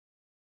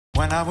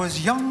When I was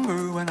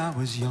younger,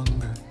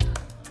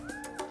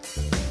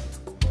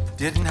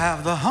 didn't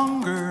have the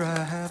hunger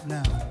I have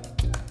now.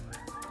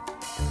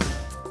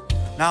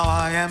 Now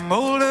I am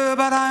older,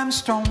 but I'm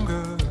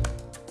stronger,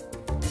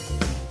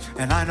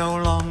 and I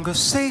no longer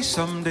say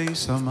someday,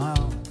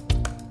 somehow.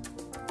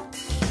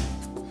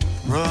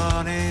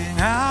 Running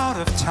out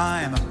of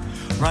time,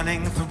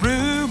 running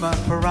through my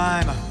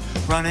prime,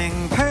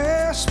 running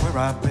past where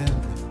I've been.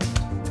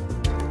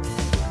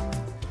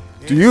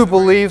 Do you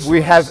believe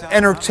we have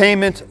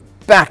entertainment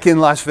back in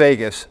Las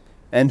Vegas?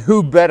 And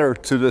who better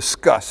to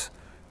discuss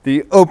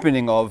the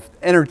opening of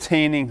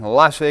entertaining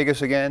Las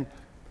Vegas again?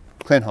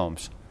 Clint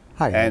Holmes.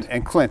 Hi.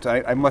 And Clint,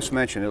 I must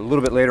mention a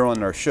little bit later on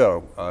in our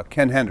show,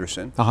 Ken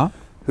Henderson,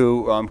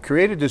 who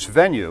created this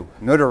venue,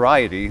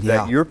 Notoriety,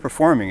 that you're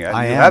performing at.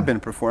 You have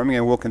been performing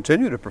and will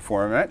continue to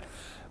perform at.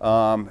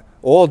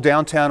 All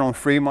downtown on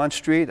Fremont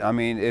Street. I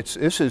mean, this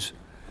is.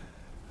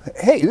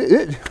 Hey,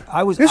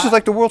 this is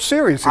like the World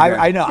Series again.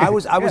 I know. I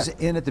was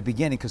in at the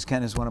beginning because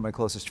Ken is one of my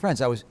closest friends.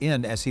 I was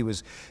in as he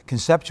was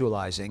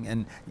conceptualizing,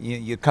 and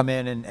you come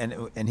in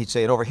and he'd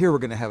say, "And over here we're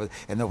going to have it,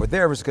 and over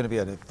there was going to be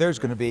it. There's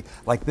going to be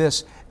like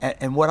this."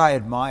 And what I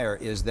admire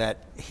is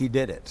that he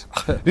did it.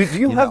 Do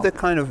you have that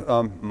kind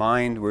of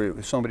mind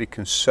where somebody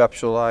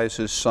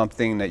conceptualizes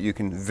something that you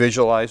can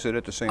visualize it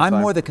at the same time?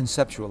 I'm more the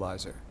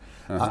conceptualizer.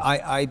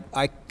 I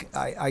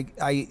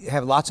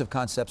have lots of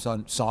concepts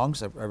on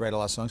songs. I write a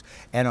lot of songs,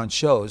 and on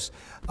shows.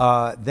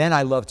 Then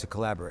I love to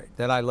collaborate.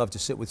 Then I love to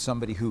sit with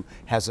somebody who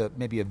has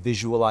maybe a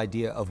visual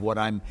idea of what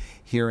I'm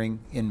hearing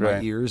in my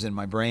ears and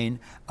my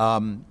brain.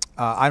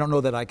 I don't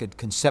know that I could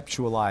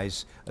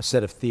conceptualize a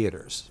set of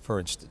theaters, for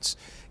instance.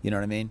 You know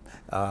what I mean?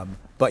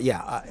 But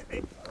yeah.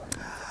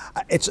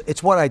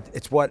 It's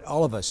what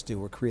all of us do.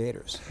 We're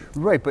creators,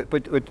 right?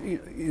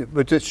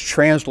 But this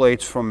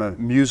translates from a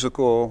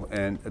musical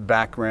and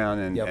background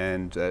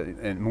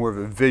and more of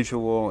a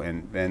visual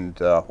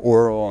and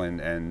oral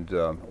and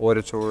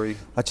auditory.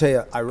 I'll tell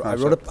you, I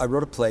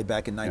wrote a play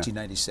back in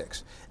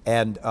 1996,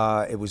 and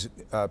it was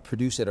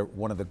produced at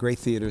one of the great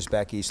theaters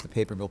back east, the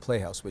Paper Mill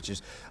Playhouse, which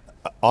is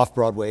off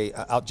Broadway,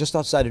 just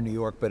outside of New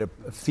York, but a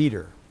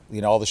theater.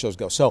 You know, all the shows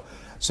go.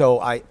 So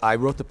I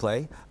wrote the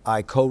play,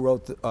 I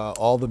co-wrote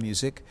all the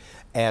music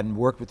and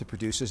worked with the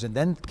producers, and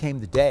then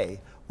came the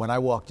day when I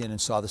walked in and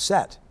saw the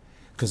set.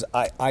 Because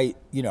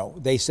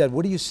they said,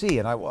 "What do you see?"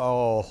 And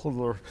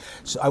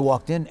so I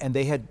walked in and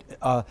they had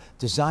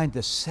designed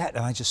the set,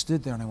 and I just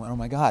stood there and I went, "Oh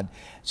my God,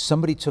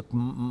 somebody took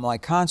my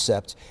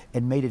concept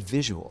and made it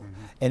visual."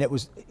 And it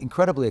was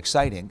incredibly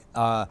exciting.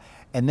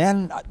 And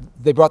then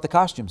they brought the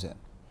costumes in.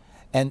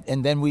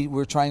 And then we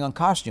were trying on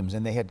costumes,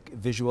 and they had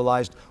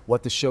visualized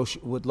what the show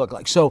would look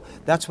like. So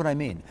that's what I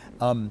mean.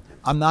 I'm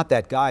not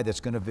that guy that's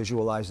going to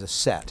visualize the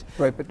set.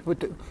 Right,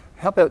 but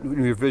how about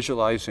when you're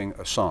visualizing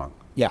a song?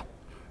 Yeah.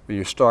 When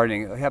you're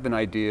starting, have an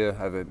idea,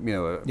 have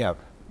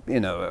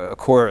a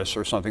chorus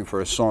or something for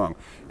a song,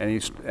 and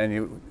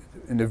you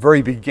in the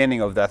very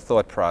beginning of that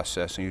thought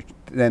process, and you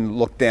then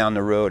look down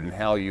the road and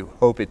how you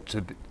hope it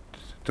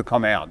to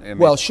come out. I mean,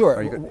 well,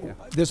 sure.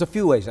 There's a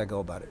few ways I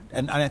go about it,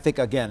 and I think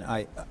again,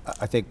 I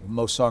think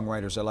most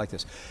songwriters are like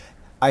this.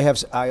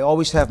 I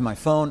always have my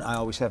phone, I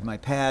always have my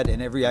pad,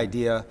 and every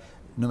idea,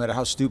 no matter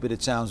how stupid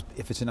it sounds,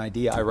 if it's an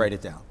idea, I write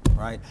it down,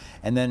 right?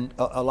 And then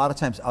a lot of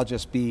times I'll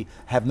just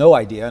have no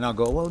idea, and I'll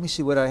go, well, let me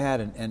see what I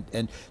had,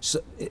 and so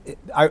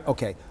I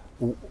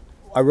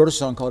wrote a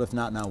song called "If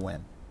Not Now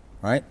When,"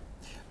 right?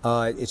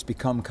 It's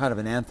become kind of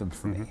an anthem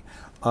for me.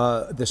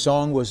 The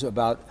song was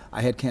about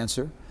I had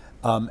cancer.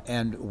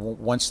 And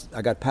once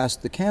I got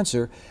past the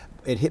cancer,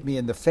 it hit me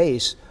in the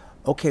face.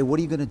 Okay, what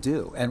are you going to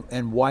do?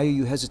 And why are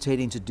you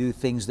hesitating to do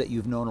things that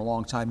you've known a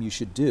long time you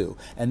should do?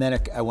 And then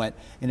I went,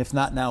 and if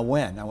not now,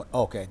 when? I went,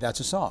 okay, that's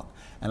a song.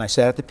 And I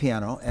sat at the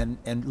piano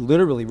and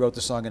literally wrote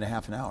the song in a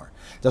half an hour.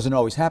 Doesn't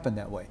always happen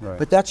that way. Right.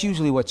 But that's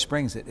usually what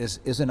springs it,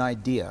 is an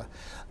idea.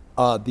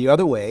 The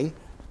other way,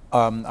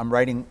 I'm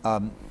writing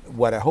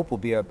what I hope will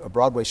be a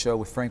Broadway show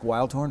with Frank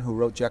Wildhorn, who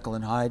wrote Jekyll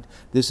and Hyde.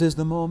 This is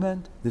the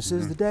moment, this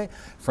is the day.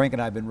 Frank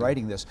and I have been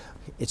writing this.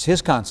 It's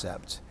his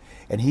concept.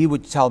 And he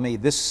would tell me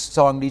this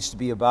song needs to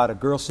be about a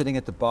girl sitting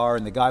at the bar,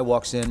 and the guy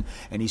walks in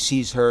and he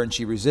sees her and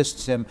she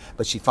resists him,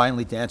 but she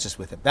finally dances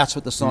with him. That's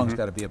what the song's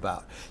got to be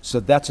about. So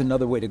that's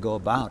another way to go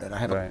about it. I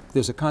have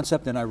there's a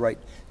concept and I write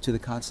to the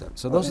concept.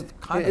 So those are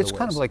kind of the ways. It's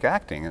kind of like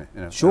acting in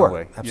a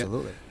way.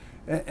 Absolutely.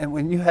 Yeah. And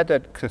when you had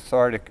that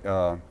cathartic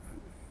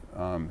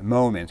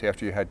moment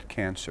after you had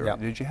cancer,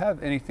 did you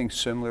have anything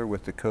similar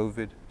with the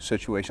COVID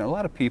situation? A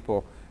lot of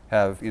people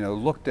have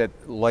looked at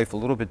life a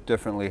little bit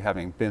differently,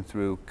 having been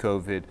through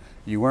COVID.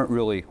 You weren't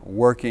really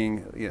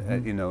working,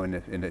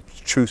 in the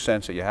true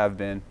sense that you have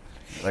been.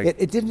 Like,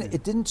 it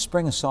didn't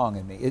spring a song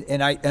in me,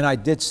 and I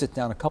did sit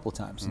down a couple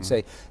times and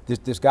say,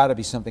 there's got to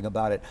be something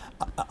about it.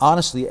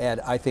 Honestly, Ed,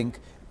 I think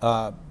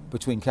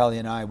between Kelly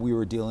and I, we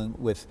were dealing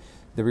with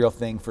the real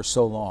thing for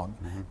so long,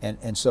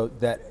 and so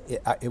that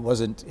it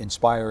wasn't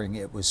inspiring.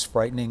 It was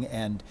frightening,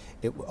 and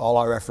all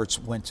our efforts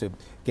went to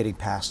getting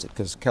past it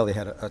because Kelly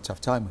had a tough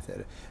time with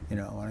it. You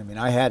know, I mean,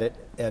 I had it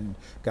and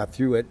got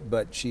through it,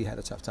 but she had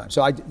a tough time.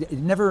 So it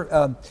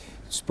never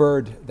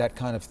spurred that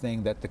kind of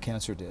thing that the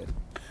cancer did.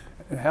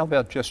 How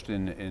about just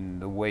in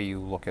the way you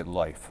look at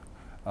life?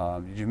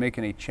 Did you make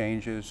any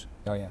changes?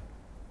 Oh yeah.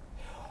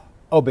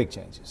 Oh, big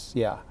changes.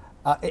 Yeah.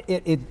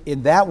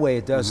 In that way,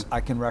 it does.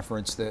 I can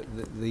reference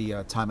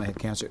the time I had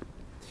cancer,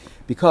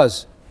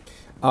 because,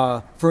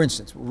 for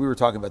instance, we were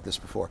talking about this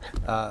before.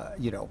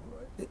 You know,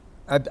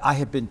 I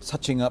had been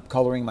touching up,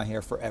 coloring my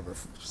hair forever,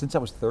 since I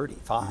was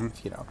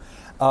 35. You know,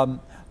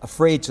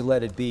 afraid to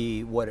let it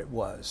be what it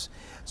was.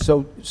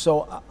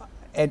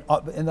 And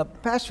in the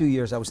past few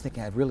years, I was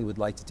thinking I really would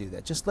like to do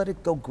that. Just let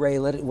it go gray,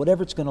 let it,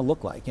 whatever it's going to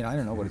look like. You know, I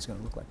don't know what it's going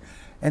to look like.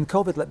 And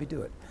COVID let me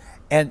do it.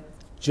 And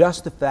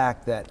just the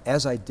fact that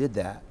as I did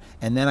that,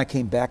 and then I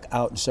came back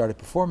out and started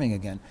performing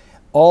again,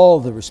 all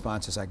the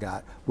responses I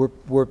got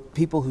were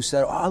people who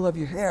said, "Oh, I love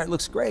your hair. It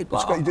looks great."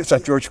 It's great. It's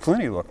that George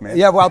Clooney look, man.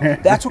 Yeah, well,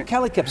 that's what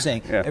Kelly kept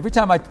saying. Yeah. Every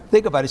time I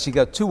think about it, she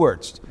goes, 2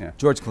 words, yeah.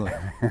 George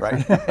Clooney,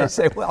 right? I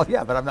say, well,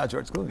 yeah, but I'm not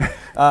George Clooney.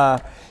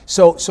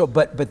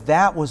 But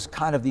that was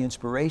kind of the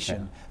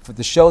inspiration for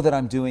the show that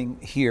I'm doing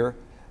here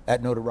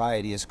at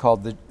Notoriety. Is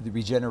called the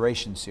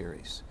Regeneration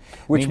Series.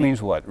 Which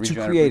means what? To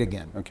create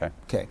again. Okay.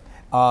 Okay.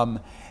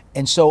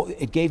 And so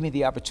it gave me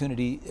the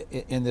opportunity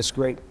in this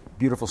great,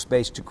 beautiful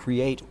space to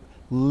create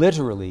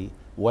literally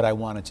what I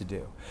wanted to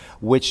do,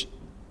 which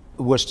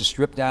was to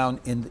strip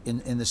down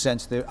in the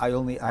sense that I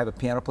have a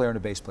piano player and a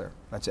bass player.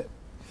 That's it.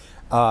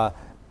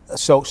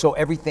 So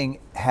everything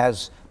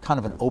has kind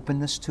of an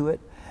openness to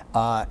it,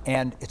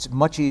 and it's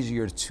much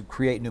easier to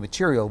create new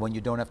material when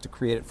you don't have to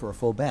create it for a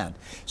full band.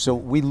 So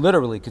we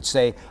literally could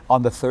say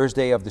on the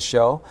Thursday of the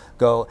show,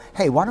 go,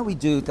 hey, why don't we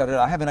do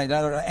I have an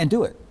idea, and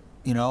do it.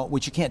 You know,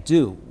 which you can't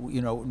do,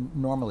 you know,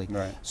 normally.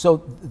 Right.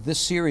 So this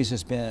series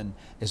has been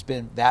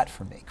that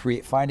for me.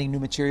 Finding new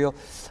material,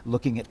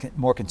 looking at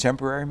more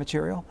contemporary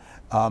material.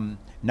 I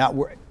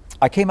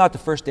came out the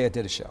first day I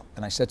did a show,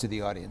 and I said to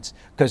the audience,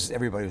 because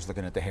everybody was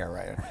looking at the hair,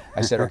 right?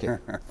 I said, okay,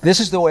 this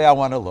is the way I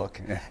want to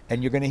look,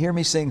 and you're going to hear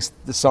me sing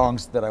the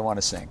songs that I want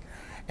to sing.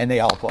 And they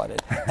all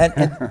applauded.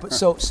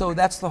 So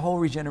that's the whole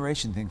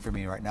regeneration thing for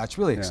me right now. It's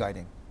really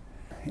exciting.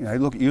 You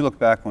know, you look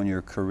back on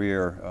your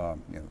career,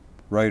 you know,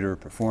 writer,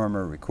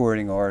 performer,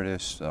 recording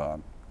artist,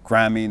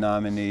 Grammy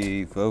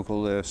nominee,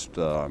 vocalist,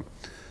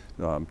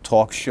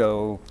 talk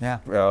show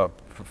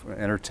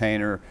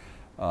entertainer.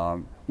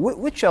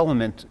 Which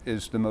element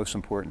is the most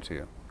important to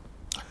you?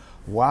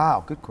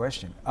 Wow, good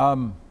question.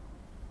 I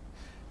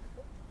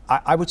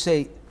would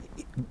say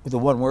the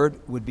one word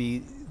would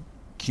be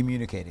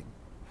communicating,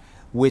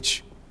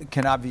 which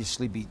can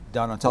obviously be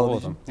done on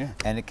television,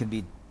 and it can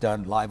be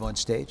done live on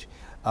stage.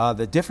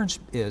 The difference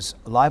is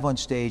live on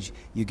stage,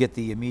 you get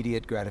the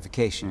immediate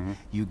gratification.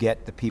 You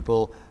get the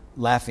people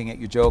laughing at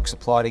your jokes,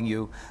 applauding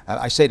you.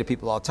 I say to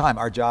people all the time,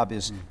 our job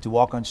is to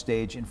walk on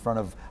stage in front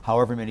of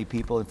however many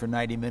people, and for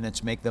 90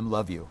 minutes make them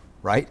love you,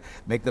 right?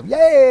 Make them,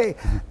 yay!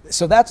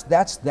 So that's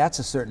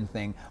a certain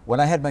thing. When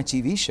I had my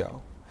TV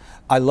show,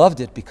 I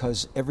loved it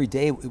because every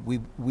day we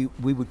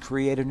would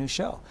create a new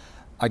show.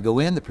 I'd go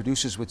in, the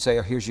producers would say,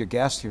 oh, here's your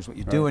guest, here's what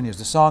you're doing, here's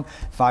the song.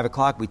 5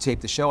 o'clock, we'd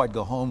tape the show. I'd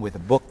go home with a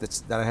book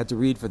that I had to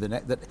read for the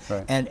next,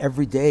 and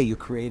every day you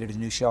created a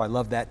new show. I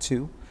love that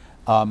too.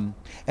 And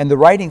the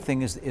writing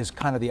thing is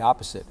kind of the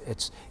opposite.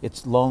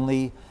 It's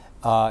lonely.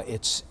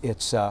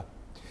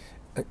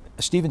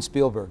 Steven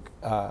Spielberg,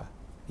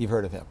 you've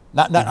heard of him.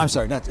 I'm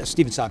sorry, not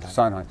Steven Sondheim.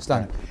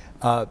 Sondheim.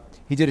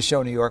 He did a show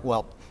in New York.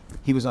 Well,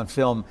 he was on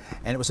film,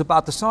 and it was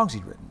about the songs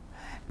he'd written.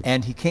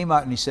 And he came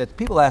out and he said,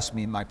 people ask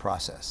me my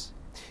process.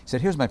 He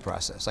said, here's my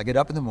process. I get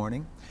up in the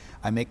morning,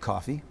 I make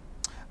coffee,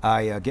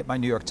 I get my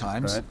New York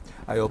Times,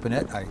 I open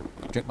it, I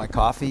drink my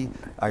coffee,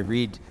 I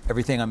read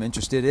everything I'm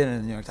interested in,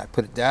 and I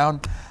put it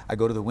down, I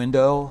go to the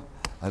window,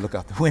 I look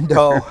out the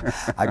window,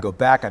 I go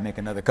back, I make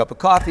another cup of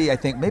coffee, I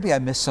think maybe I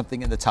missed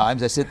something in the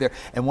Times, I sit there,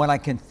 and when I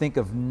can think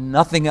of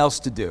nothing else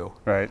to do,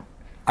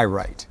 I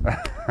write.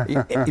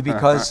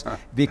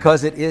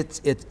 because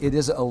it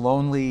is a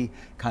lonely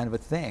kind of a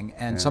thing,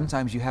 and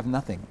sometimes you have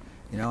nothing.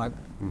 You know, I've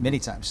many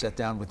times sat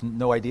down with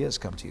no ideas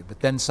come to you, but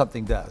then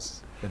something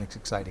does, and it's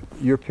exciting.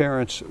 Your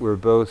parents were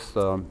both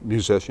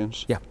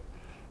musicians. Yeah.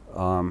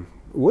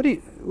 What do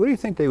you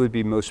think they would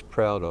be most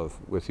proud of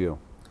with you?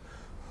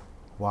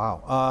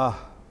 Wow.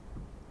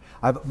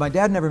 My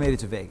dad never made it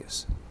to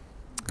Vegas.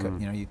 You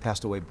know, he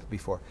passed away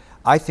before.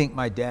 I think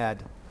my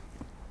dad,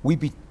 we'd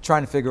be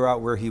trying to figure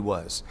out where he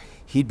was.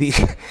 He'd be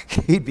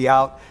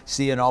out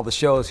seeing all the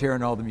shows,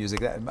 hearing all the music.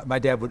 My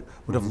dad would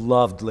have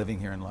loved living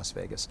here in Las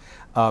Vegas.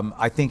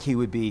 I think he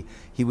would be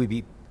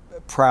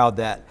proud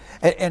that,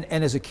 and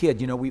as a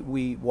kid, you know,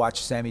 we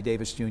watched Sammy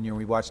Davis Jr.,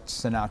 we watched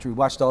Sinatra, we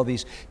watched all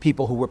these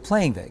people who were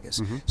playing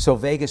Vegas. So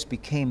Vegas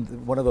became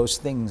one of those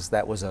things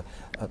that was a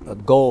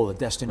goal, a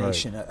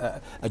destination,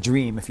 a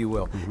dream, if you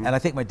will. And I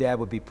think my dad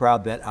would be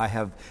proud that I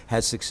have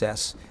had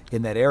success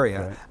in that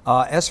area.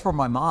 As for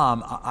my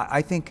mom,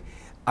 I think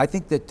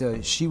that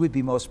she would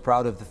be most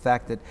proud of the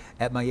fact that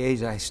at my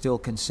age I still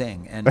can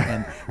sing,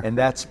 and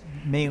that's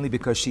mainly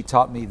because she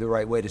taught me the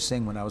right way to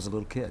sing when I was a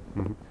little kid.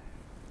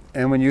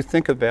 And when you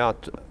think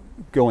about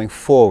going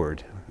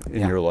forward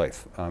in your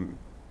life,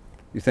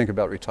 you think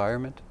about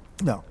retirement?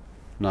 No.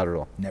 Not at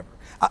all? Never.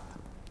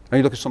 Now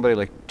you look at somebody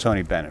like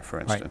Tony Bennett, for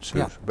instance.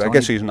 Who's, I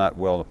guess he's not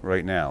well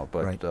right now,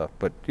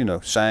 but you know,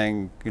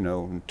 sang, you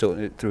know, until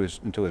his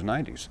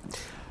 90s.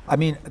 I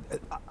mean,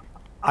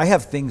 I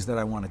have things that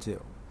I want to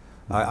do.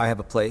 I have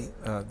a play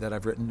that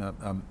I've written,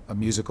 a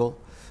musical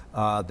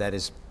that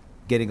is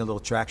getting a little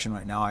traction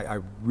right now. I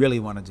really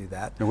want to do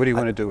that. And what do you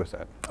want to do with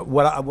that?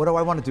 What do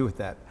I want to do with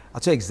that? I'll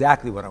tell you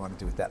exactly what I want to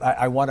do with that.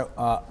 I want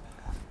to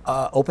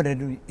open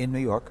it in New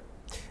York.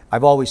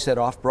 I've always said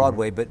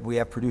off-Broadway, but we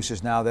have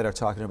producers now that are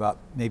talking about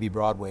maybe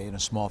Broadway in a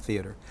small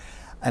theater.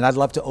 And I'd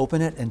love to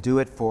open it and do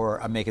it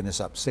for, I'm making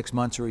this up, 6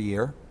 months or a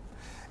year.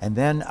 And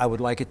then I would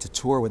like it to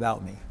tour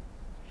without me,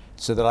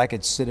 so that I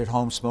could sit at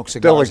home, smoke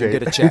cigars, and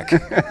get a check.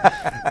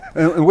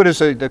 And what is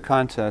the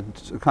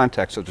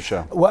context of the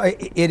show? Well,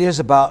 it is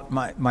about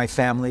my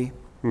family,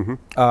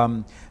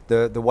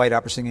 the white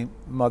opera singing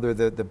mother,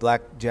 the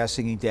black jazz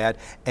singing dad,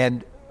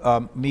 and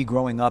me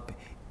growing up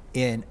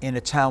in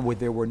a town where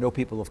there were no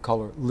people of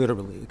color,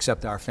 literally,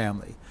 except our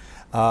family.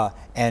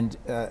 And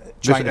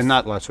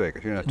not Las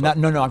Vegas. You're not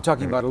no, I'm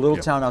talking about a little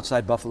town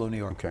outside Buffalo, New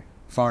York. Okay.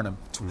 Farnham,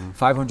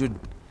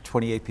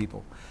 528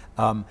 people.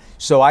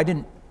 So I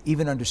didn't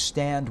even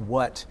understand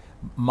what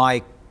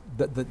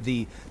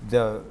the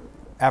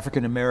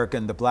African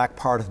American, the black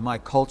part of my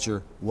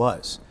culture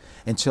was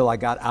until I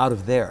got out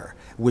of there,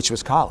 which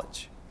was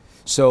college.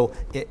 So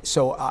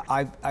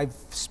I've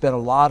spent a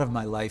lot of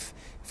my life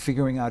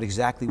figuring out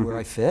exactly where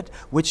I fit,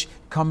 which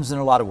comes in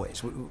a lot of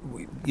ways,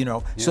 you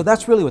know. Yeah. So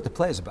that's really what the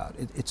play is about.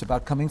 It's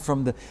about coming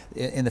from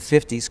in the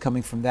 50s,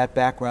 coming from that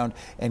background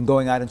and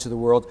going out into the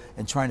world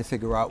and trying to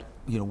figure out,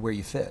 you know, where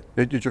you fit.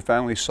 Did your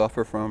family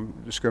suffer from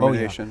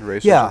discrimination,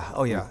 racism? Yeah,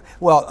 oh yeah.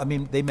 Well, I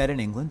mean, they met in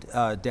England.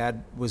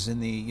 Dad was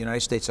in the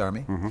United States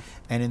Army,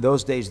 and in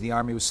those days the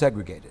Army was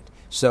segregated.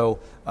 So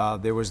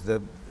there was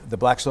the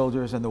black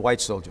soldiers and the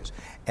white soldiers.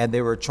 And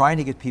they were trying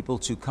to get people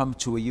to come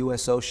to a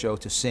USO show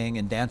to sing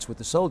and dance with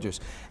the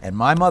soldiers. And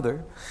my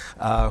mother,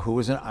 who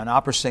was an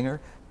opera singer,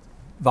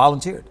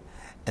 volunteered.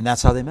 And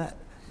that's how they met.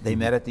 They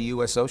met at the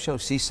USO show.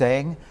 She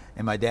sang,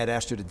 and my dad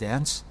asked her to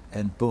dance,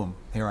 and boom,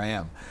 here I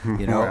am.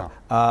 You know.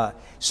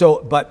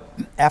 But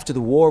after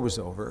the war was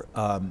over,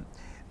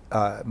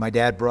 my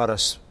dad brought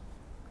us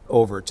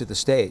over to the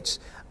States,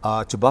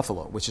 to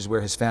Buffalo, which is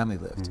where his family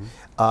lived.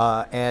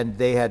 And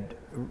they had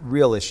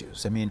real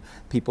issues. I mean,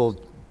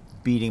 people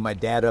beating my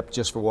dad up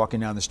just for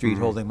walking down the street,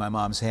 holding my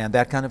mom's hand,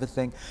 that kind of a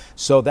thing.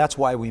 So that's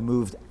why we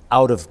moved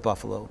out of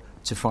Buffalo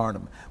to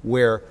Farnham,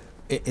 where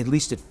at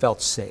least it felt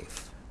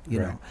safe, you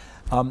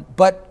know.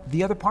 But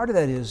the other part of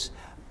that is,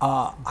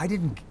 I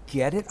didn't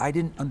get it. I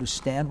didn't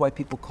understand why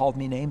people called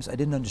me names. I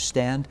didn't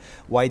understand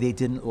why they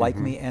didn't like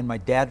me. And my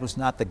dad was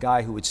not the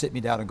guy who would sit me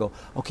down and go,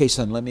 okay,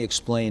 son, let me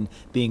explain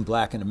being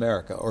black in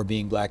America or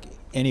being black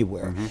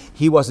anywhere.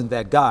 He wasn't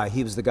that guy.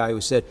 He was the guy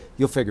who said,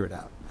 you'll figure it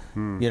out.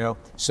 You know,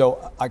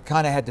 so I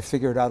kind of had to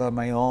figure it out on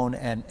my own,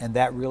 and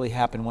that really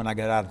happened when I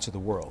got out into the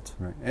world.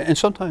 Right. And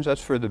sometimes that's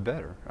for the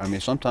better. I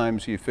mean,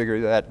 sometimes you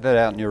figure that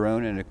out on your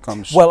own, and it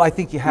comes I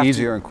think you have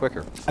easier and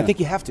quicker. I think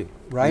you have to,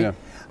 right?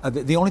 Yeah.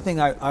 The only thing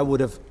I would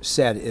have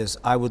said is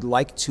I would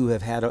like to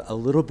have had a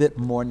little bit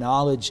more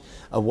knowledge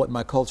of what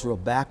my cultural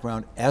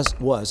background as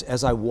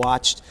I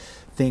watched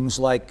things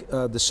like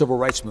the Civil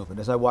Rights Movement,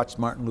 as I watched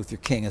Martin Luther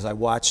King, as I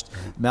watched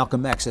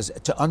Malcolm X,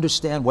 to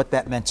understand what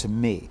that meant to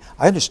me.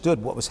 I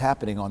understood what was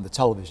happening on the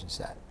television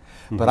set,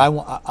 but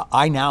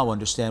I now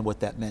understand what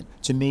that meant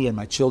to me and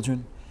my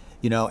children,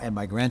 you know, and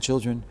my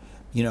grandchildren,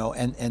 you know,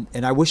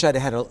 and I wish I'd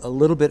had a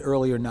little bit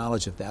earlier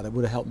knowledge of that. It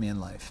would have helped me in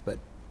life, but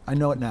I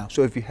know it now.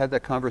 So have you had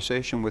that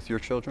conversation with your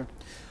children?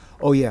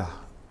 Oh yeah.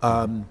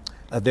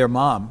 Their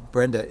mom,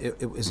 Brenda,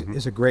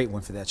 is a great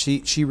one for that.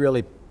 She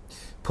really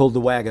pulled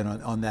the wagon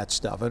on that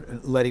stuff,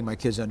 letting my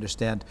kids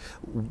understand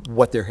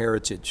what their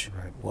heritage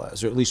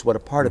was, or at least what a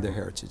part of their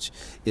heritage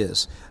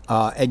is.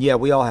 And yeah,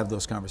 we all have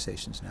those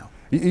conversations now.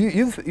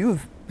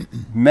 You've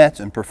met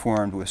and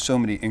performed with so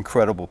many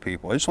incredible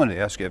people. I just wanted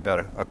to ask you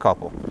about a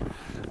couple.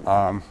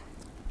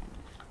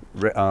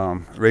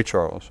 Ray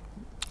Charles.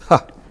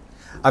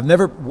 I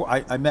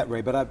met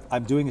Ray, but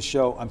I'm doing a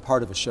show. I'm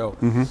part of a show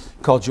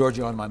called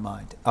Georgia on My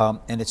Mind,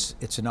 and it's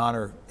in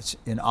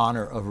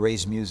honor of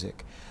Ray's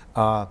music.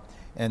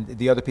 And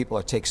the other people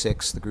are Take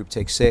Six, the group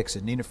Take Six,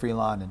 and Nina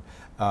Freelon,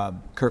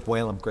 and Kirk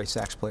Whalum, great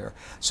sax player.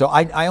 So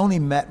I only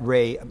met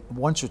Ray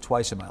once or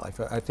twice in my life.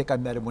 I think I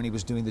met him when he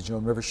was doing the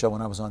Joan Rivers show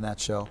when I was on that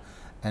show.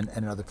 and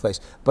another place.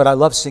 But I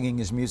love singing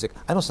his music.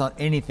 I don't sound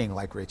anything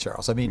like Ray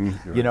Charles. I mean,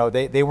 you know,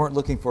 they weren't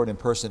looking for an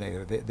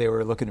impersonator. They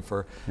were looking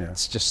for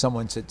just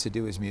someone to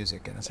do his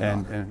music.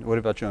 And what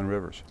about Joan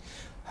Rivers?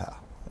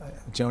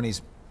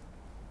 Joni's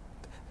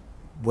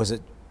was a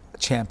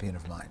champion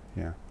of mine.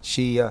 Yeah.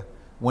 She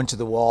went to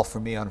the wall for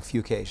me on a few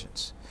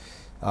occasions.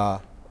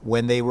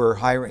 When they were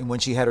hiring, when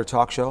she had her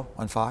talk show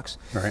on Fox,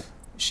 right.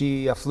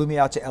 She flew me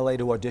out to LA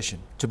to audition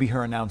to be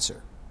her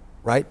announcer,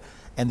 right?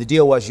 And the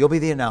deal was, you'll be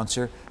the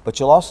announcer, but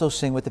you'll also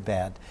sing with the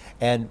band.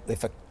 And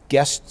if a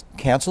guest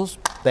cancels,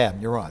 bam,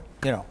 you're on,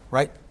 you know,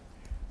 right?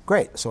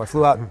 Great. So I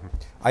flew out,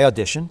 I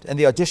auditioned, and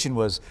the audition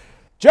was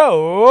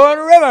Joan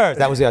Rivers.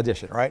 That was the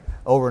audition, right?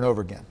 Over and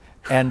over again.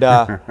 And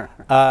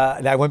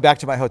I went back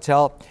to my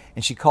hotel,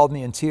 and she called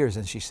me in tears,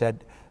 and she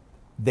said,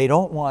 they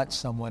don't want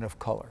someone of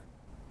color.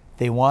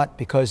 They want,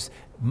 because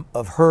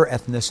of her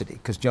ethnicity,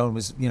 because Joan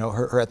was, you know,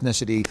 her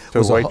ethnicity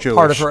was a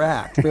part of her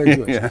act, very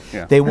Jewish.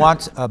 They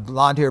want a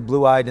blonde hair,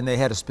 blue-eyed, and they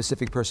had a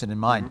specific person in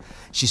mind.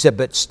 She said,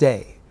 but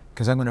stay,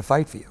 because I'm going to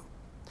fight for you.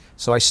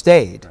 So I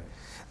stayed.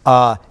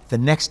 The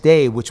next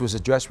day, which was a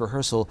dress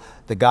rehearsal,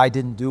 the guy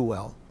didn't do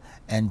well,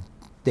 and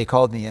they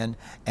called me in,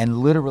 and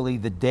literally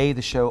the day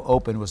the show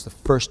opened was the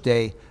first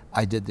day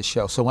I did the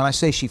show. So when I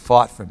say she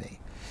fought for me,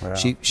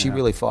 she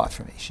really fought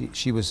for me.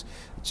 She was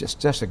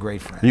just a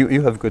great friend.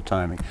 You have good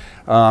timing.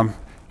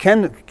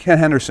 Ken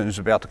Henderson is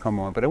about to come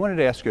on, but I wanted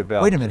to ask you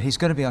about. Wait a minute, he's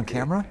going to be on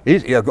camera?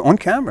 Yeah, on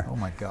camera. Oh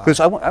my God! Because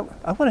I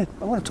want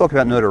to talk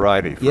about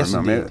Notoriety for a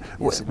moment.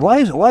 Yes,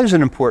 why is it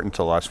important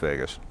to Las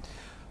Vegas?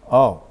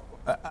 Oh,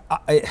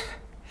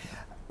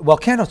 well,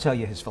 Ken will tell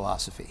you his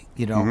philosophy,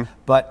 you know,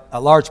 but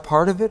a large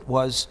part of it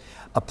was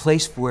a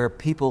place where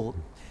people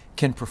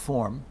can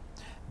perform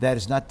that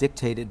is not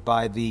dictated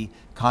by the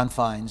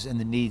confines and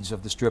the needs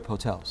of the strip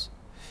hotels.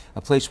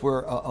 A place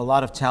where a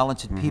lot of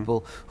talented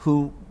people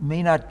who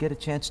may not get a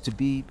chance to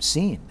be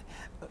seen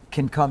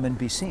can come and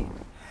be seen,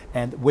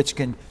 and which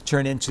can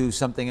turn into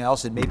something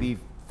else, and maybe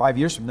 5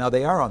 years from now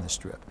they are on the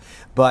strip.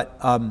 But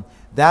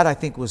that, I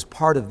think, was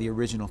part of the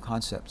original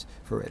concept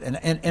for it,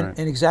 and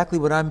exactly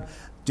what I'm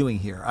doing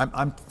here.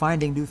 I'm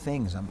finding new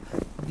things. I'm,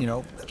 you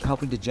know,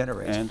 helping to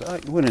generate.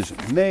 And when is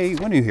it? May?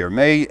 When are you here?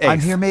 May 8th. I'm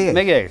here May 8th.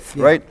 May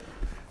 8th, right?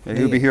 And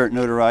you'll be here at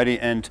Notoriety,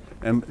 and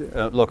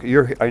look,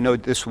 I know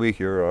this week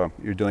you're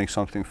doing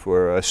something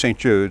for St.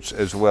 Jude's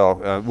as well.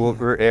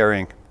 We're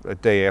airing a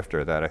day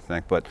after that, I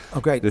think, but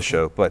this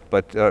show.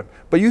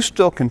 But you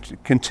still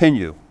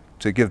continue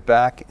to give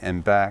back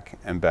and back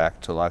and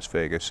back to Las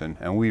Vegas,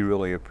 and we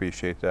really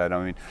appreciate that.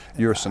 I mean,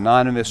 you're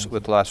synonymous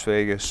with Las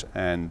Vegas,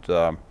 and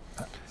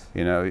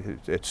you know,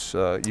 it's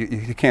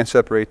you can't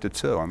separate the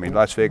two. I mean,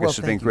 Las Vegas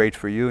has been great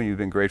for you, and you've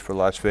been great for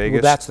Las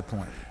Vegas. Well, that's the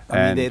point.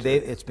 I mean,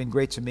 it's been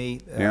great to me,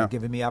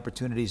 giving me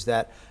opportunities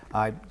that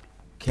I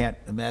can't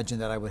imagine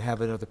that I would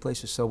have in other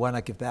places. So why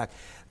not give back?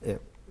 You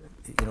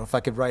know, if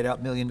I could write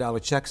out $1 million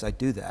checks, I'd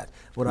do that.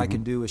 What I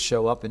can do is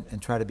show up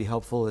and try to be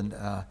helpful and,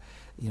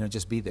 you know,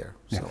 just be there.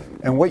 So.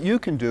 And what you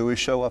can do is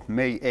show up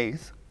May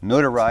 8th,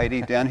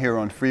 Notoriety, down here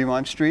on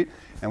Fremont Street.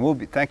 And we'll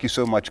be, thank you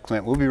so much,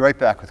 Clint. We'll be right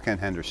back with Ken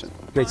Henderson.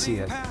 Great to see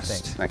you.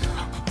 Thanks. Thanks.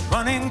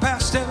 Running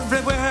past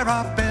everywhere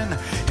I've been,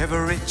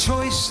 every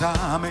choice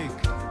I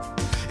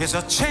make is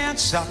a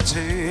chance I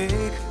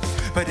take.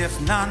 But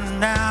if not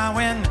now,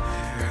 when?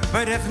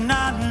 But if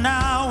not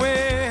now,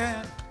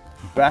 when?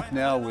 Back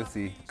now with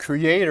the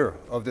creator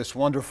of this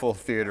wonderful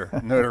theater,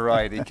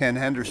 Notoriety, Ken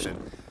Henderson.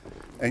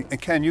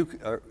 And Ken, you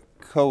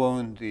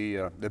co-own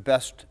the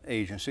Best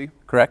Agency.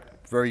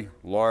 Correct. Very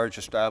large,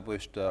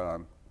 established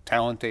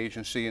talent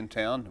agency in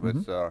town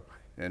with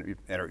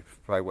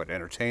probably what,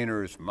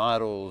 entertainers,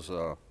 models,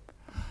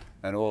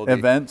 and all the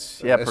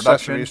events,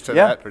 accessories production. to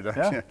that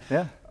production.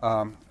 Yeah.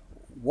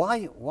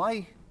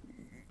 Why,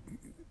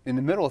 in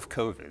the middle of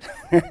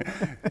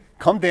COVID,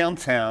 come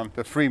downtown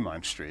to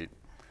Fremont Street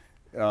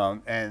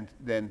and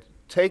then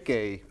take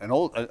a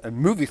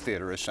movie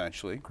theater,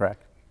 essentially,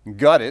 correct,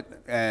 gut it,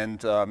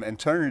 and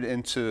turn it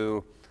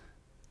into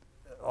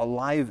a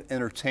live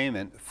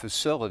entertainment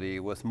facility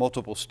with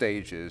multiple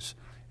stages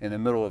in the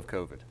middle of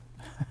COVID?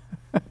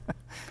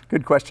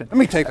 Good question. Let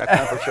me take that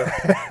temperature.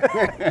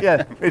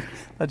 Yeah,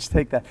 let's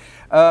take that.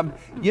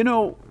 You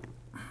know,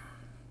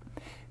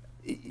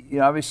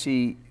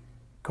 obviously,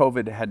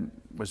 COVID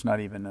was not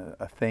even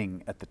a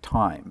thing at the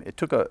time. It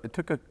took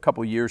a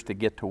couple years to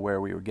get to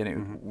where we were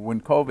getting. When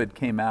COVID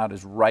came out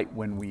is right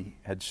when we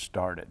had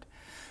started.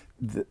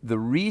 The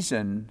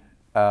reason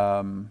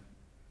I've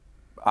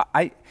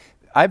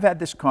had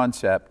this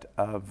concept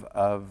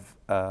of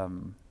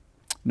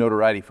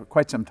Notoriety for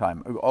quite some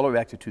time, all the way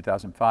back to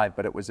 2005,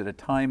 but it was at a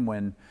time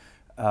when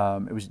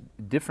it was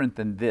different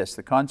than this.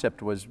 The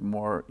concept was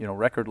more, you know,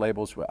 record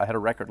labels. I had a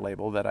record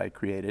label that I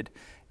created,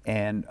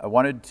 and I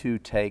wanted to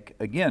take,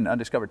 again,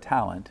 undiscovered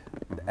talent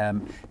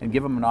and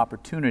give them an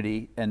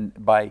opportunity, and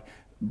by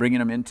bringing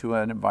them into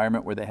an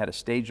environment where they had a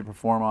stage to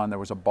perform on, there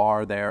was a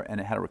bar there,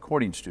 and it had a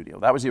recording studio.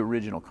 That was the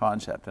original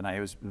concept,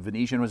 and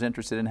Venetian was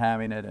interested in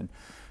having it, and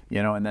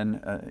you know, and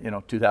then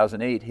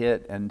 2008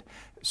 hit, and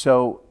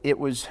so it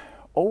was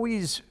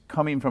always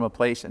coming from a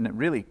place, and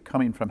really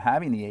coming from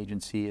having the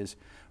agency, is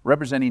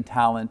representing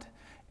talent,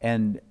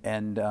 and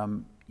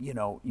you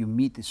know, you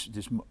meet this.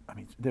 I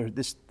mean,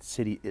 this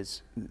city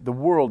is, the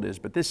world is,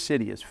 but this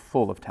city is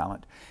full of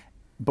talent.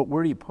 But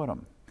where do you put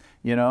them?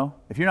 You know,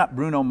 if you're not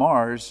Bruno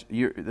Mars,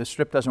 the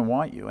Strip doesn't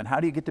want you. And how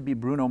do you get to be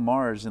Bruno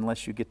Mars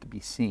unless you get to be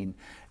seen?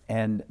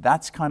 And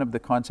that's kind of the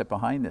concept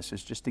behind this,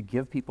 is just to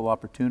give people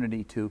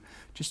opportunity to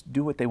just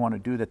do what they want to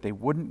do that they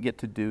wouldn't get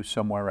to do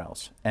somewhere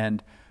else.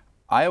 And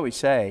I always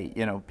say,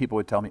 you know, people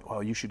would tell me,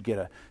 well, you should get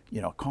a,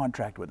 you know,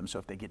 contract with them, so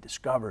if they get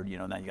discovered, you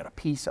know, now you got a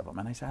piece of them.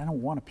 And I said, I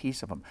don't want a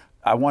piece of them.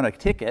 I want a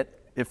ticket.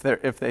 If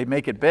they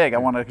make it big, I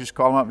want to just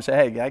call them up and say,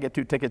 hey, I get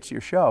 2 tickets to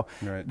your show.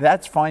 Right.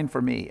 That's fine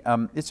for me.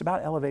 It's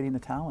about elevating the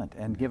talent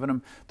and giving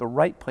them the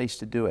right place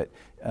to do it.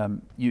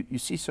 You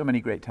see so many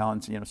great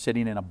talents, you know,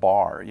 sitting in a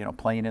bar, you know,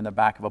 playing in the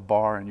back of a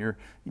bar, and you're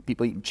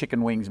people eating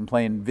chicken wings and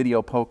playing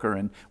video poker,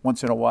 and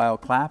once in a while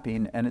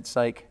clapping. And it's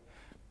like,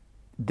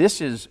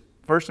 this is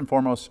first and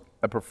foremost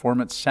a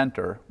performance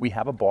center. We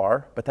have a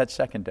bar, but that's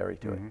secondary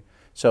to it.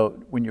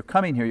 So when you're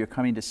coming here, you're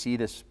coming to see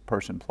this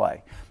person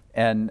play.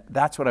 And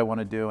that's what I want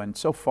to do. And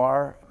so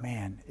far,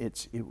 man,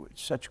 it's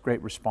such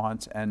great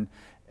response, and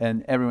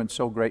everyone's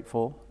so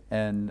grateful.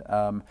 And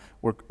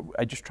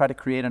I just try to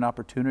create an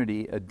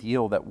opportunity, a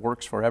deal that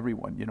works for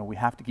everyone. You know, we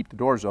have to keep the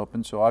doors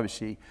open, so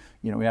obviously,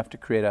 you know, we have to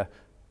create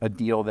a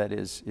deal that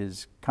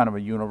is kind of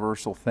a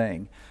universal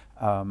thing.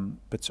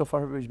 But so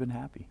far, everybody's been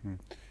happy.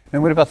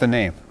 And what about the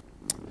name?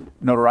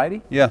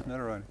 Notoriety? Yeah,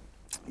 Notoriety.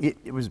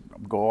 It was,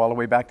 go all the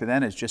way back to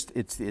then. It's just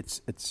it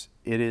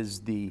is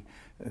the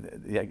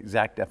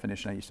exact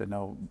definition I used to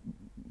know,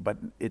 but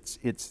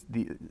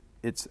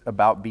it's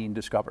about being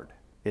discovered.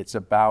 It's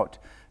about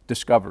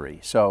discovery.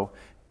 So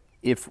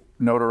if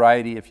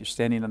Notoriety, if you're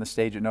standing on the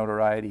stage at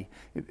Notoriety,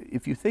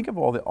 if you think of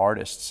all the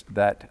artists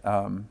that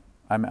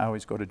I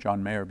always go to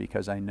John Mayer,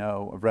 because I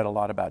know, I've read a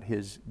lot about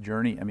his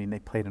journey. I mean, they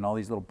played in all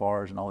these little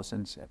bars and all this,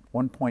 and at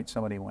one point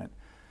somebody went,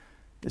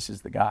 this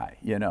is the guy,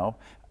 you know.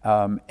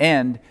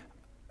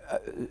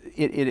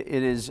 It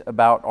is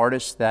about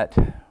artists that,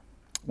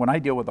 when I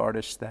deal with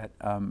artists that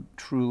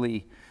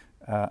truly,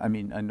 I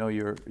mean, I know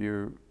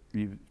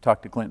you've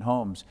talked to Clint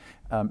Holmes.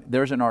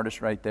 There's an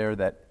artist right there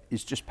that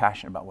is just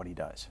passionate about what he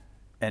does,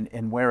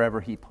 and wherever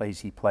he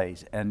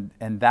plays, and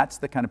that's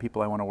the kind of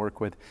people I want to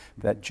work with,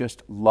 that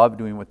just love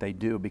doing what they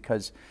do.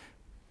 Because,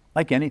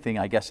 like anything,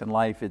 I guess, in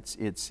life, it's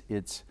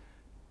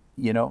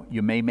you know,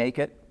 you may make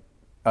it.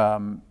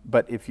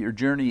 But if your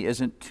journey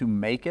isn't to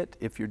make it,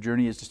 if your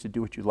journey is just to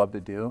do what you love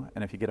to do,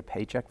 and if you get a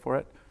paycheck for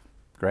it,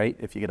 great.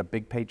 If you get a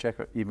big paycheck,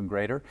 even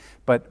greater.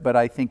 But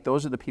I think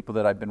those are the people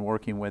that I've been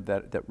working with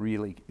that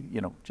really,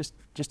 you know,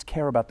 just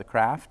care about the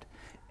craft,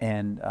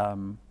 and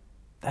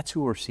that's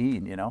who we're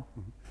seeing, you know.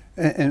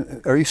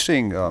 And are you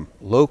seeing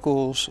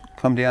locals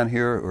come down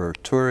here, or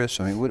tourists?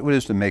 I mean, what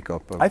is the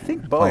makeup of I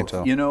think both.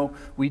 clientele? You know,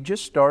 we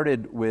just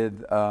started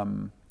with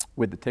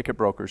the ticket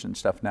brokers and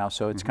stuff now,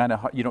 so it's kind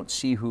of, you don't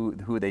see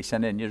who they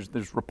send in.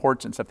 There's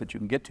reports and stuff that you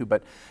can get to,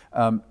 but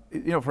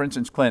you know, for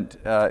instance, Clint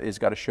has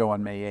got a show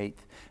on May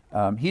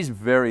 8th. He's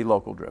very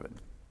local driven.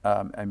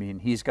 I mean,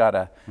 he's got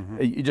a,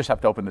 you just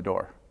have to open the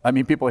door. I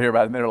mean, people hear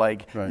about it and they're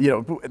like, you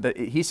know,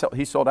 he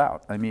sold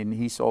out. I mean,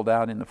 he sold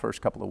out in the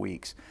first couple of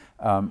weeks,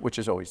 which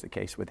is always the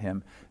case with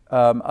him.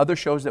 Other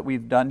shows that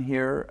we've done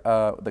here,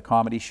 the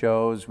comedy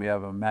shows, we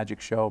have a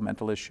magic show,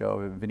 Mentalist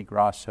show, Vinnie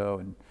Grasso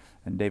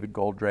and David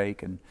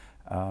Goldrake, and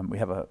we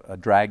have a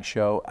drag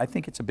show. I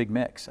think it's a big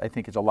mix. I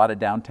think it's a lot of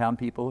downtown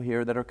people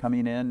here that are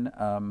coming in.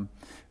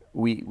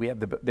 They have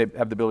the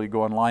ability to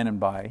go online and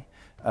buy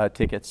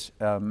tickets,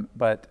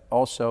 but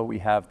also we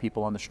have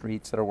people on the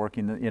streets that are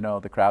working, you know,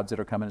 the crowds that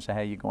are coming and say,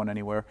 hey, you going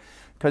anywhere?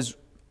 Because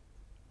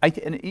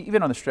and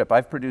even on the Strip,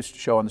 I've produced a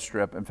show on the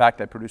Strip. In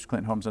fact, I produced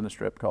Clint Holmes on the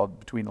Strip called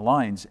Between the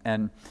Lines,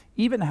 and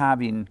even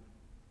having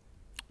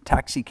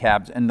taxi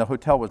cabs, and the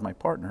hotel was my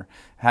partner,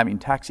 having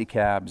taxi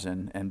cabs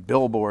and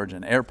billboards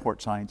and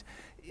airport signs.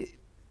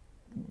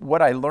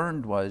 What I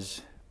learned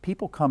was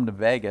people come to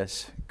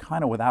Vegas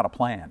kind of without a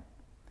plan,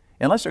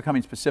 unless they're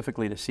coming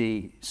specifically to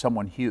see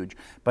someone huge.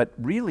 But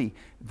really,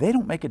 they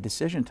don't make a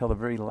decision until the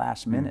very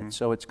last minute.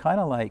 So it's kind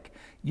of like,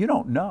 you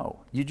don't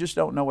know. You just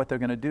don't know what they're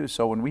going to do.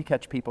 So when we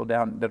catch people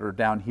that are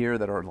down here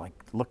that are like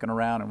looking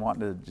around and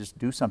wanting to just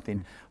do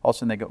something, all of a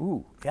sudden they go,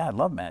 ooh, yeah, I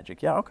love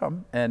magic. Yeah, I'll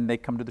come. And they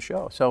come to the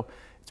show. So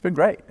it's been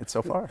great. It's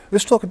so far.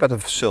 Let's talk about the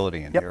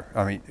facility in here.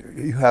 I mean,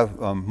 you have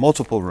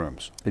multiple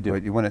rooms. They do.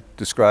 Right? You want to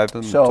describe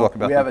them? So talk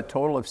about we have a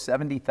total of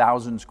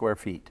 70,000 square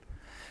feet.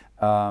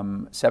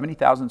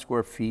 70,000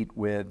 square feet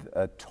with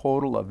a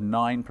total of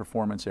 9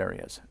 performance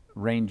areas,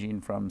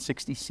 ranging from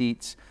 60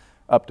 seats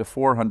up to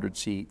 400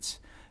 seats.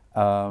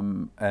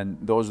 And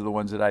those are the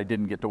ones that I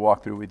didn't get to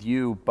walk through with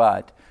you,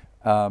 but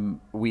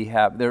we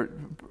have,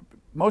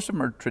 most of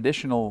them are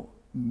traditional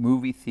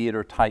movie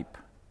theater type.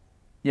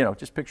 You know,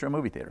 just picture a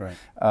movie theater.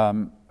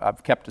 Right.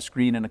 I've kept a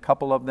screen in a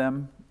couple of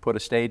them, put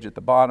a stage at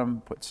the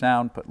bottom, put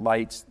sound, put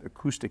lights.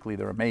 Acoustically,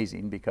 they're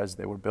amazing because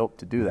they were built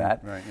to do that.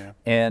 Right, yeah.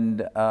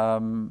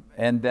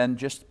 And then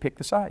just pick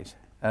the size.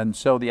 And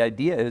so the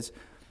idea is,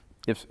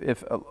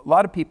 if a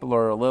lot of people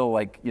are a little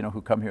like, you know,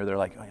 who come here, they're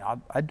like,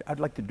 oh, I'd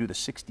like to do the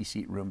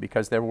 60-seat room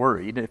because they're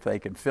worried if they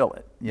can fill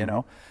it, you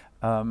know.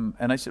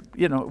 And I said,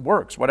 you know, it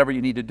works, whatever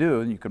you need to do,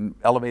 and you can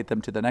elevate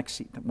them to the next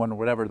seat, one or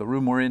whatever. The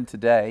room we're in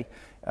today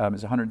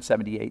is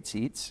 178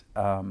 seats.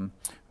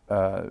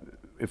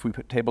 If we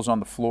put tables on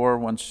the floor,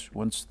 once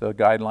the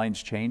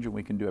guidelines change and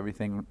we can do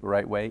everything the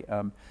right way,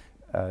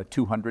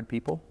 200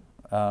 people.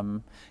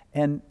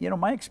 And, you know,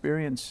 my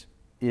experience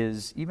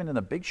is even in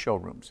the big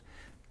showrooms,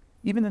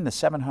 even in the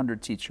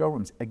 700-seat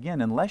showrooms,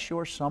 again, unless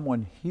you're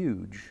someone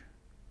huge,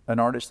 an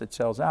artist that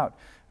sells out,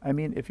 I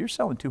mean, if you're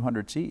selling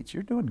 200 seats,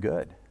 you're doing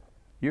good.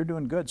 You're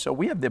doing good. So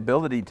we have the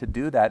ability to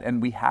do that,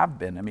 and we have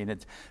been. I mean,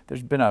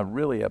 there's been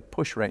really a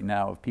push right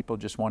now of people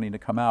just wanting to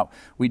come out.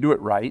 We do it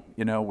right.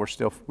 You know,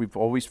 we've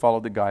always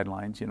followed the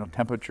guidelines, you know,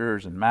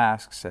 temperatures and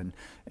masks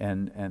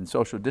and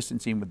social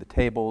distancing with the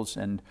tables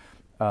and,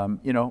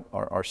 you know,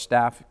 our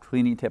staff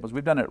cleaning tables.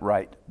 We've done it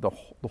right the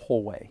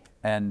whole way.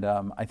 And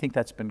I think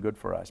that's been good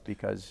for us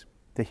because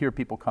to hear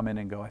people come in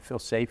and go, I feel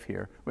safe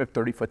here. We have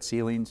 30-foot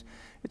ceilings.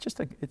 It's just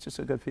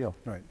a good feel.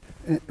 Right.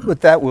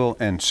 But that will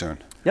end soon.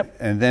 Yep.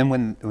 And then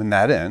when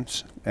that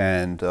ends,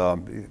 and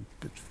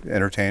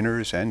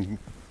entertainers and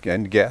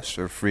guests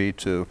are free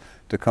to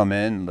come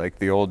in like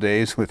the old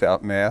days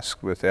without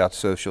masks, without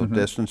social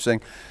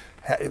distancing.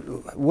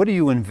 What do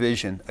you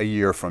envision a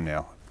year from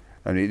now?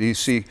 I mean, do you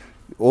see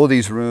all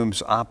these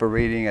rooms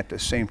operating at the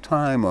same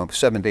time,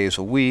 7 days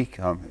a week?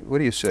 What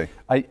do you see?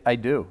 I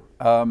do.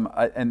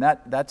 And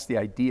that's the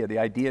idea. The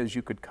idea is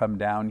you could come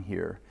down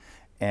here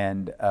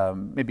and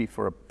maybe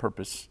for a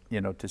purpose,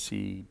 you know, to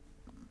see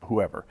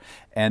whoever.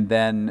 And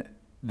then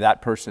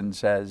that person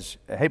says,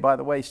 hey, by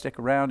the way, stick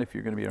around if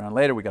you're going to be around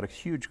later. We got a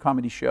huge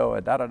comedy show,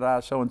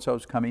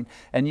 so-and-so's coming.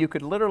 And you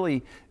could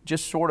literally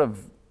just sort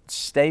of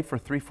stay for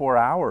 3-4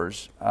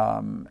 hours.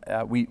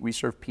 We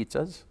serve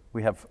pizzas.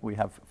 We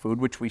have food,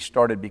 which we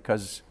started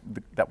because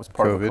that was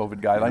part of the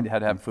COVID guideline. You had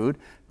to have food.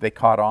 They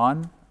caught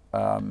on.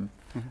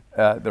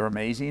 They're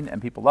amazing,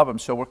 and people love them.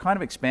 So we're kind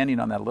of expanding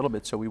on that a little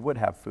bit, so we would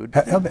have food.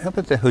 How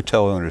about the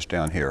hotel owners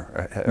down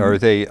here? Are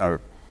they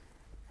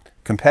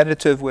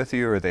competitive with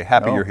you, or are they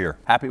happy you're here?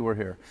 Happy we're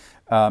here.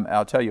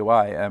 I'll tell you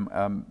why.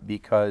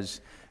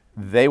 Because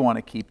they want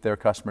to keep their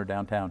customer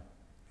downtown.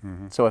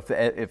 So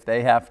if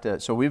they have to,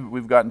 so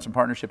we've gotten some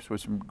partnerships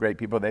with some great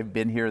people. They've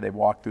been here. They've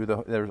walked through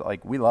they're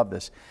like, we love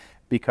this,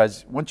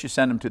 because once you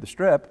send them to the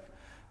Strip,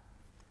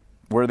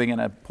 where are they going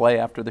to play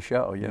after the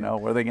show? You know,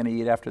 where are they going to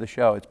eat after the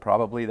show? It's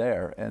probably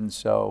there, and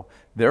so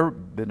they've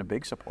been a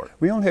big support.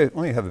 We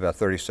only have about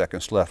 30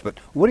 seconds left, but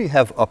what do you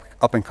have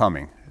up and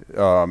coming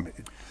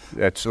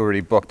that's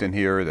already booked in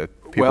here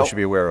that people should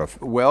be aware of?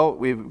 Well,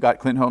 we've got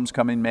Clint Holmes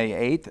coming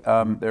May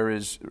 8th. There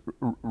is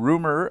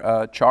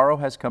rumor Charo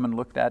has come and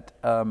looked at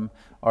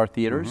our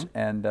theaters,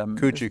 and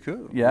Coochie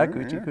Coo. Yeah,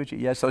 Coochie.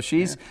 Yeah, so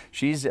she's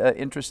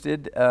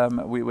interested.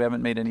 We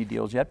haven't made any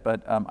deals yet,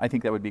 but I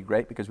think that would be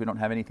great because we don't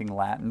have anything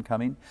Latin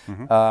coming.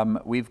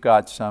 We've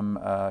got some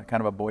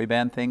kind of a boy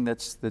band thing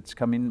that's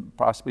coming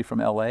possibly from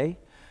LA.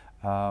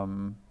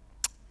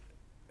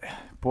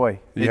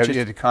 Boy, you have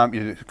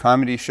the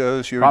comedy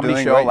shows you're doing.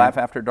 Comedy show, right? Laugh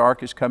After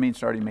Dark is coming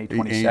starting May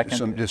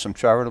 22nd. There's some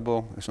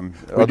charitable,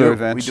 other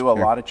events. We do a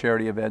lot of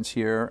charity events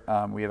here.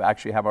 We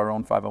actually have our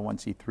own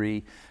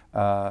 501c3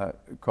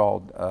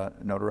 called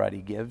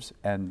Notoriety Gives,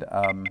 and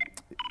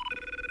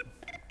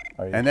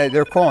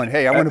they're calling.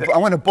 Hey, I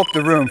want to book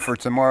the room for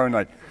tomorrow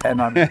night.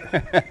 And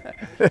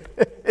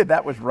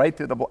that was right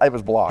through it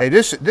was blocked. Hey,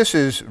 this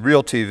is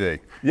real TV.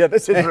 Yeah,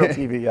 this is real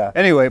TV. Yeah.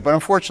 Anyway, but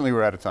unfortunately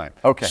we're out of time.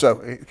 Okay.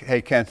 So,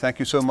 hey, Ken, thank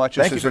you so much.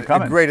 Thank you for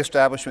coming. A great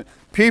establishment.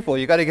 People,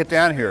 you got to get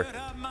down here.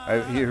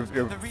 You're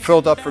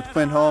filled up for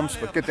Clint Holmes,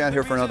 but get down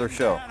here for another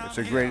show. It's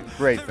a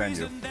great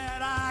venue.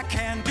 I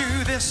can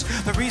do this,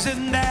 the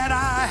reason that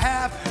I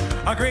have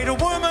a greater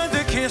woman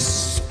to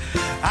kiss.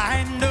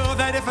 I know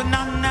that if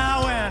not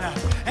now, when,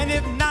 and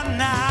if not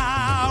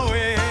now,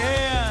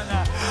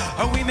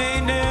 when, we may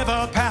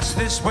never pass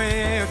this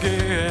way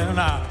again.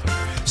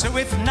 So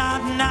if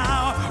not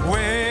now,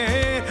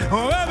 when,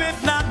 oh,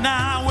 if not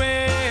now,